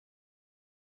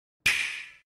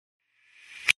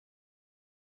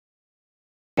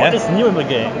What is new in the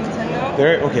game?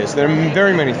 So there are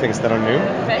very many things that are new.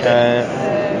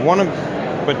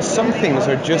 But some things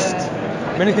are just.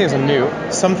 Many things are new.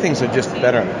 Some things are just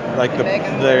better. Like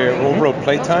the overall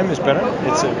playtime is better.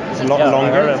 It's a lot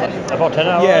longer. About 10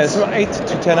 hours. Yeah, it's about 8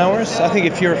 to 10 hours. I think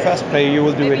if you're a fast player, you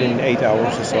will do it in 8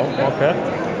 hours or so. Okay.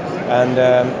 And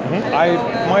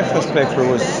my first playthrough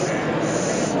was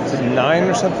 9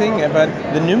 or something. But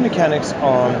the new mechanics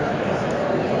are.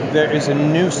 There is a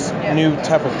new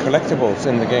type of collectibles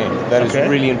in the game that is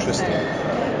really interesting.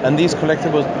 And these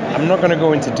collectibles, I'm not going to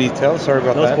go into detail. Sorry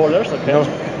about that. No spoilers. Okay. No,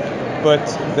 but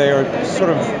they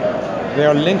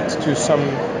are linked to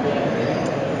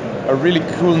a really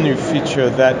cool new feature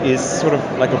that is sort of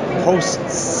like a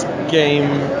post-game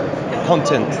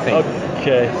content thing.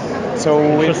 Okay. So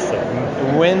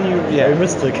when you very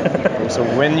mystic. So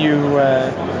when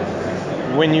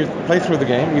you play through the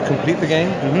game, you complete the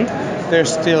game.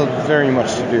 There's still very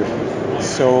much to do.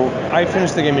 So I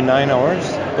finished the game in 9 hours,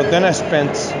 but then I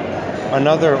spent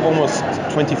another almost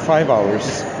 25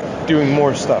 hours doing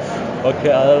more stuff.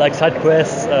 Okay, like side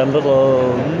quests and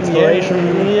little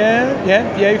exploration.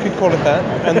 Yeah, you could call it that.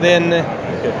 And then,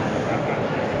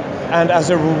 and as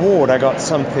a reward, I got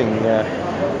something.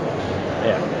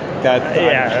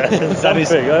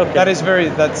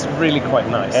 That's really quite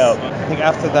nice. Yeah. I think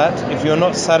after that, if you're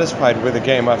not satisfied with the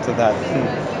game after that,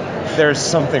 there's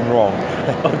something wrong.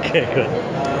 Okay, good.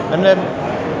 And then,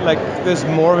 like, there's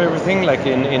more of everything. Like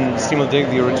in SteamWorld Dig,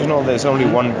 the original, there's only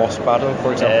one boss battle,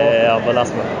 for example. Yeah, the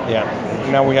last one. Yeah.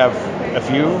 Now we have a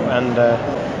few, and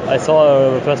I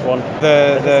saw the first one.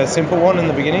 The simple one in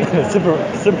the beginning.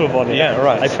 simple one. Yeah,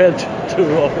 right. I failed too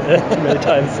many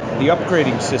times. The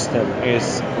upgrading system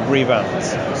is revamped,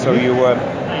 so you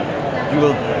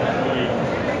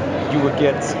will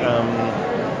get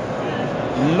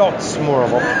lots more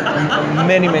of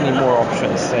many more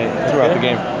options throughout the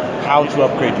game. How to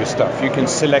upgrade your stuff. You can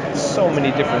select so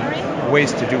many different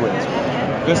ways to do it.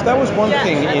 Because that was one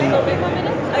thing in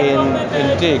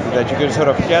Dig that you could sort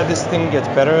of this thing gets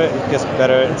better, it gets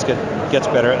better, gets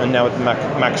better, and now it's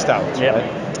maxed out. Yeah. Right?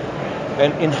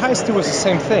 And in Heist it was the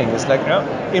same thing. It's like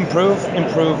improve,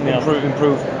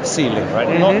 ceiling,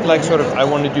 right? Not like sort of I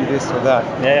want to do this or that.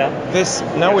 This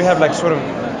now we have like sort of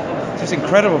this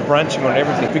incredible branching on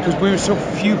everything because we were so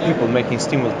few people making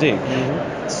SteamWorld Dig.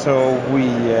 So we.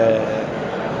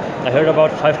 I heard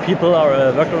about 5 people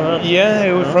are working on it. Yeah,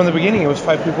 it was from the beginning. It was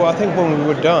 5 people. I think when we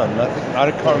were done,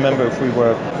 I can't remember if we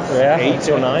were 8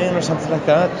 or 9 or something like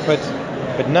that.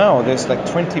 But now there's like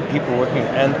 20 people working,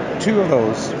 and 2 of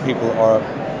those people are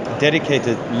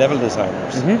dedicated level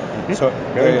designers. So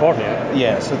very important.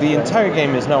 Yeah. So the entire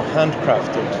game is now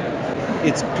handcrafted.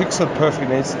 It's pixel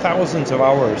perfect. It's thousands of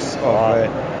hours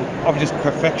of just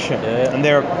perfection, and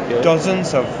there are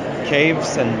dozens of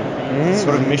caves and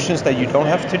sort of missions that you don't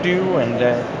have to do, and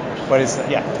but it's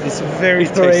very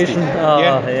tasty.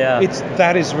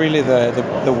 That is really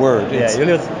the word.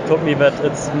 Julius told me that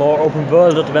it's more open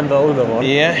world than the older one.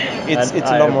 Yeah, it's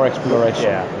a lot more exploration.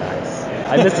 Yeah, nice.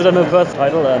 I missed it in the first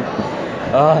title, and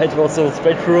it was so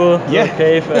straight through the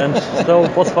cave and so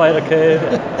boss fight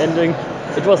ending.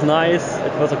 It was nice.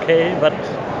 It was okay, but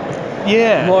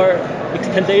more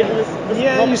extended.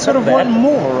 You sort of want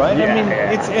more, right? Yeah, I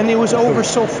mean, it was over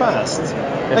so fast.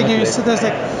 Like you sit there, it's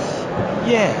like,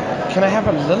 can I have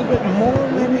a little bit more,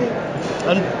 maybe?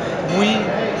 And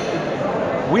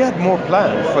we had more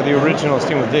planned for the original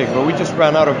SteamWorld Dig, but we just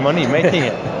ran out of money making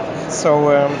it. So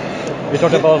we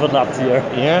talked about it last year.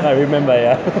 Yeah, I remember.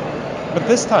 Yeah, but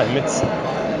this time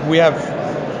we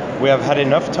have had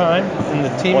enough time, and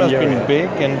the team has been big,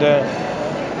 and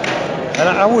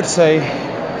I would say.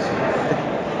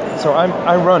 So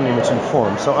I run Image and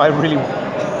Form, so I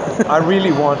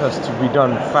really want us to be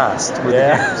done fast with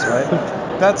the games, right?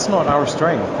 That's not our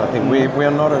strength. I think we're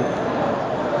not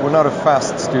a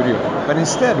fast studio, but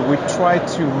instead we try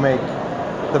to make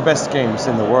the best games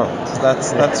in the world.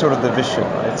 That's sort of the vision,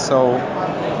 right? So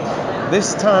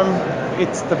this time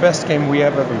it's the best game we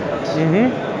have ever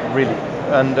made, really,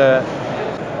 and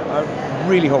I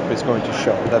really hope it's going to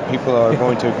show that people are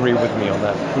going to agree with me on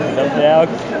that.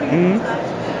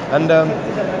 And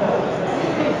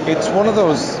it's one of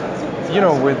those,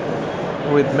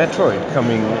 with Metroid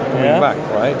coming back,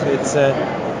 right? It's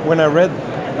when I read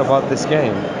about this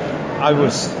game, I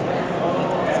was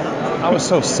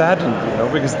so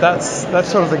saddened, because that's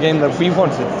sort of the game that we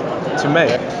wanted to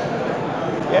make.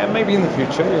 Yeah, maybe in the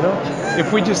future,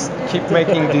 if we just keep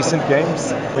making decent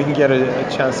games, we can get a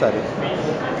chance at it.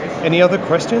 Any other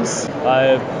questions?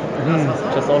 I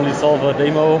just only saw the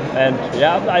demo, and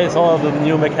I saw the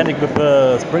new mechanic with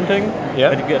the sprinting. Yeah.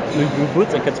 That you get new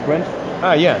boots and can sprint.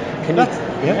 Ah, yeah. Can you?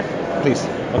 Please.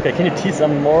 Okay, can you tease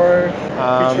some more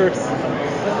features?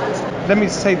 Let me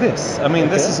say this. I mean,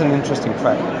 this is an interesting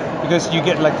fact because you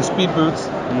get like the speed boots.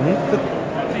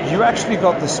 You actually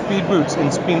got the speed boots in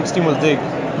SteamWorld Dig,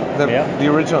 the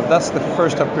original. That's the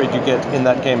first upgrade you get in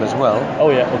that game as well.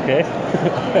 Oh yeah, okay.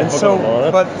 And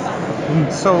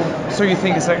so you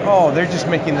think it's like, oh, they're just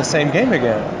making the same game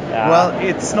again. Yeah. Well,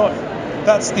 it's not.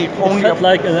 That's the only. It felt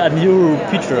like a new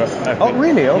feature. Oh,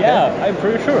 really? Okay. Yeah, I'm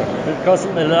pretty sure because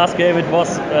in the last game it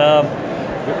was a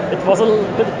little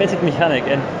bit basic mechanic,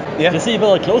 and you see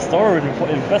the closed door in the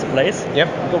first place. Yep.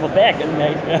 You go back and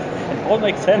it all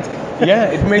makes sense.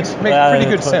 Yeah, it makes pretty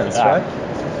good sense, right?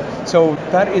 So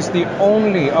that is the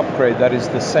only upgrade that is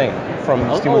the same from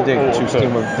SteamWorld Dig to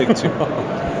SteamWorld Dig 2.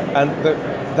 And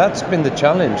that's been the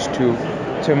challenge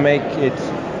to make it,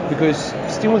 because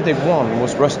SteamWorld Dig 1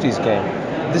 was Rusty's game.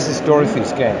 This is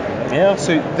Dorothy's game. Yeah.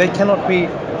 So they cannot be,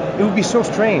 it would be so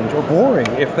strange or boring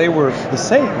if they were the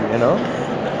same, you know?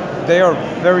 They are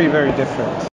very, very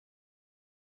different.